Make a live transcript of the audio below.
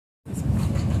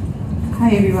Hi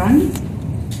everyone.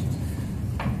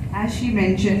 As she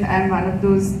mentioned, I am one of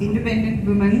those independent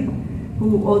women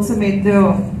who also made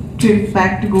the trip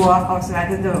back to Goa, or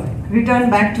rather the return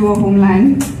back to her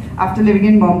homeland after living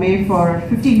in Bombay for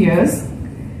 15 years.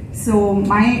 So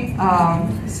my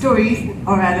story,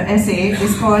 or rather essay,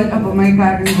 is called A Bombay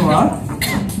in Goa.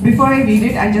 Before I read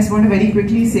it, I just want to very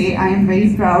quickly say I am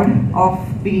very proud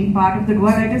of being part of the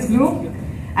Goa Writers Group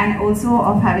and also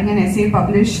of having an essay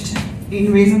published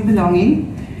in Ways of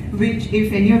Belonging, which,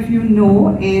 if any of you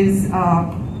know, is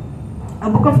a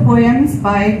book of poems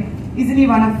by easily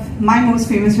one of my most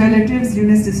famous relatives,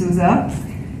 Eunice D'Souza.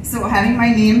 So having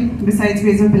my name besides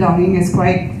Ways of Belonging is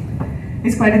quite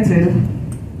a thrill.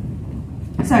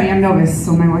 Sorry, I'm nervous,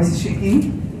 so my voice is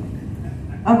shaking.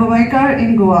 A Bombay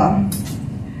in Goa.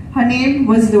 Her name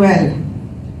was Luelle.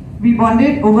 We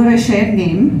bonded over a shared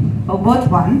name, her birth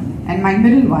one and my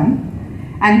middle one,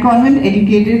 and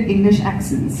convent-educated English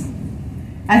accents.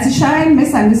 As a shy and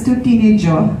misunderstood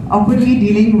teenager, awkwardly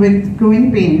dealing with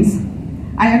growing pains,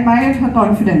 I admired her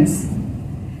confidence.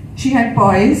 She had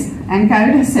poise and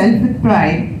carried herself with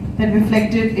pride that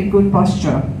reflected a good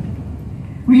posture.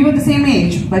 We were the same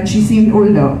age, but she seemed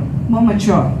older, more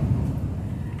mature.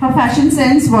 Her fashion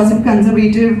sense wasn't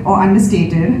conservative or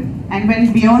understated and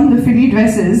went beyond the frilly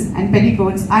dresses and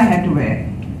petticoats I had to wear.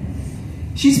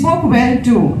 She spoke well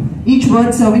too, each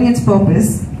word serving its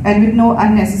purpose and with no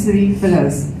unnecessary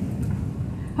fillers.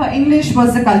 Her English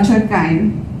was the cultured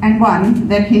kind and one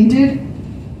that hinted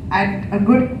at a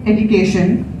good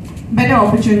education, better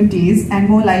opportunities and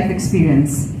more life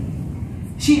experience.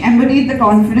 She embodied the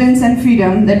confidence and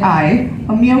freedom that I,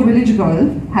 a mere village girl,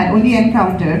 had only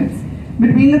encountered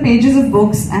between the pages of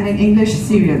books and in English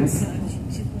serials.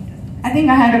 I think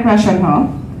I had a crush on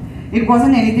her. It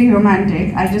wasn't anything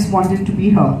romantic, I just wanted to be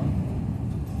her.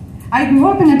 I grew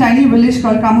up in a tiny village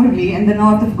called Kamurli in the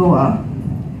north of Goa.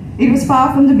 It was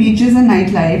far from the beaches and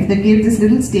nightlife that gave this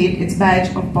little state its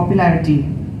badge of popularity.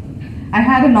 I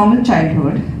had a normal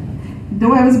childhood.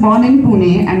 Though I was born in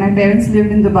Pune and my parents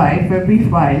lived in Dubai for a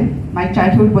brief while, my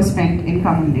childhood was spent in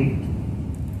Kamurli.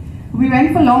 We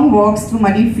went for long walks through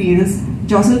muddy fields,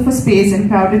 jostled for space in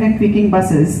crowded and creaking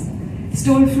buses,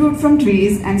 stole fruit from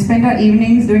trees and spent our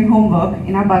evenings doing homework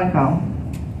in our balcony.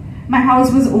 My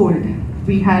house was old.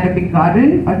 We had a big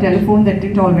garden, a telephone that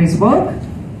didn't always work,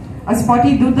 a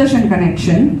spotty Doordarshan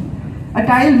connection, a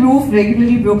tile roof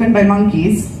regularly broken by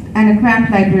monkeys, and a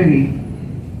cramped library.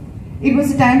 It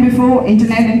was a time before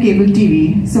internet and cable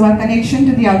TV, so our connection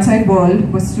to the outside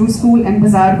world was through school and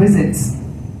bazaar visits.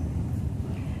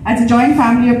 As a joint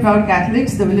family of proud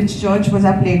Catholics, the village church was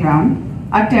our playground,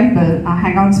 our temple, our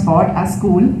hangout spot, our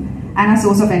school, and our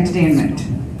source of entertainment.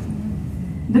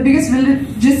 The biggest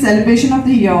religious celebration of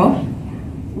the year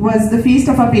was the feast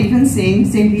of our patron saint,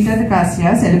 Saint Rita the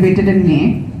Cassia, celebrated in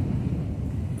May.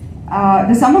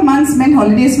 The summer months meant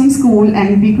holidays from school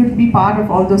and we could be part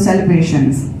of all those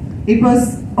celebrations. It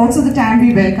was also the time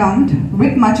we welcomed,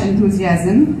 with much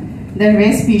enthusiasm, the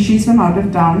rare species from out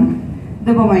of town,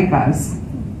 the Bombay-cars.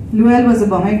 Luelle was a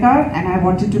Bombay-car and I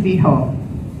wanted to be her.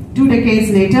 2 decades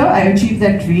later, I achieved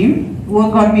that dream.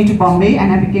 Work got me to Bombay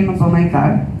and I became a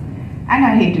Bombay-car. And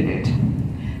I hated it.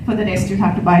 For the rest, you'll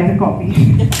have to buy the copy.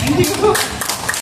 Thank you.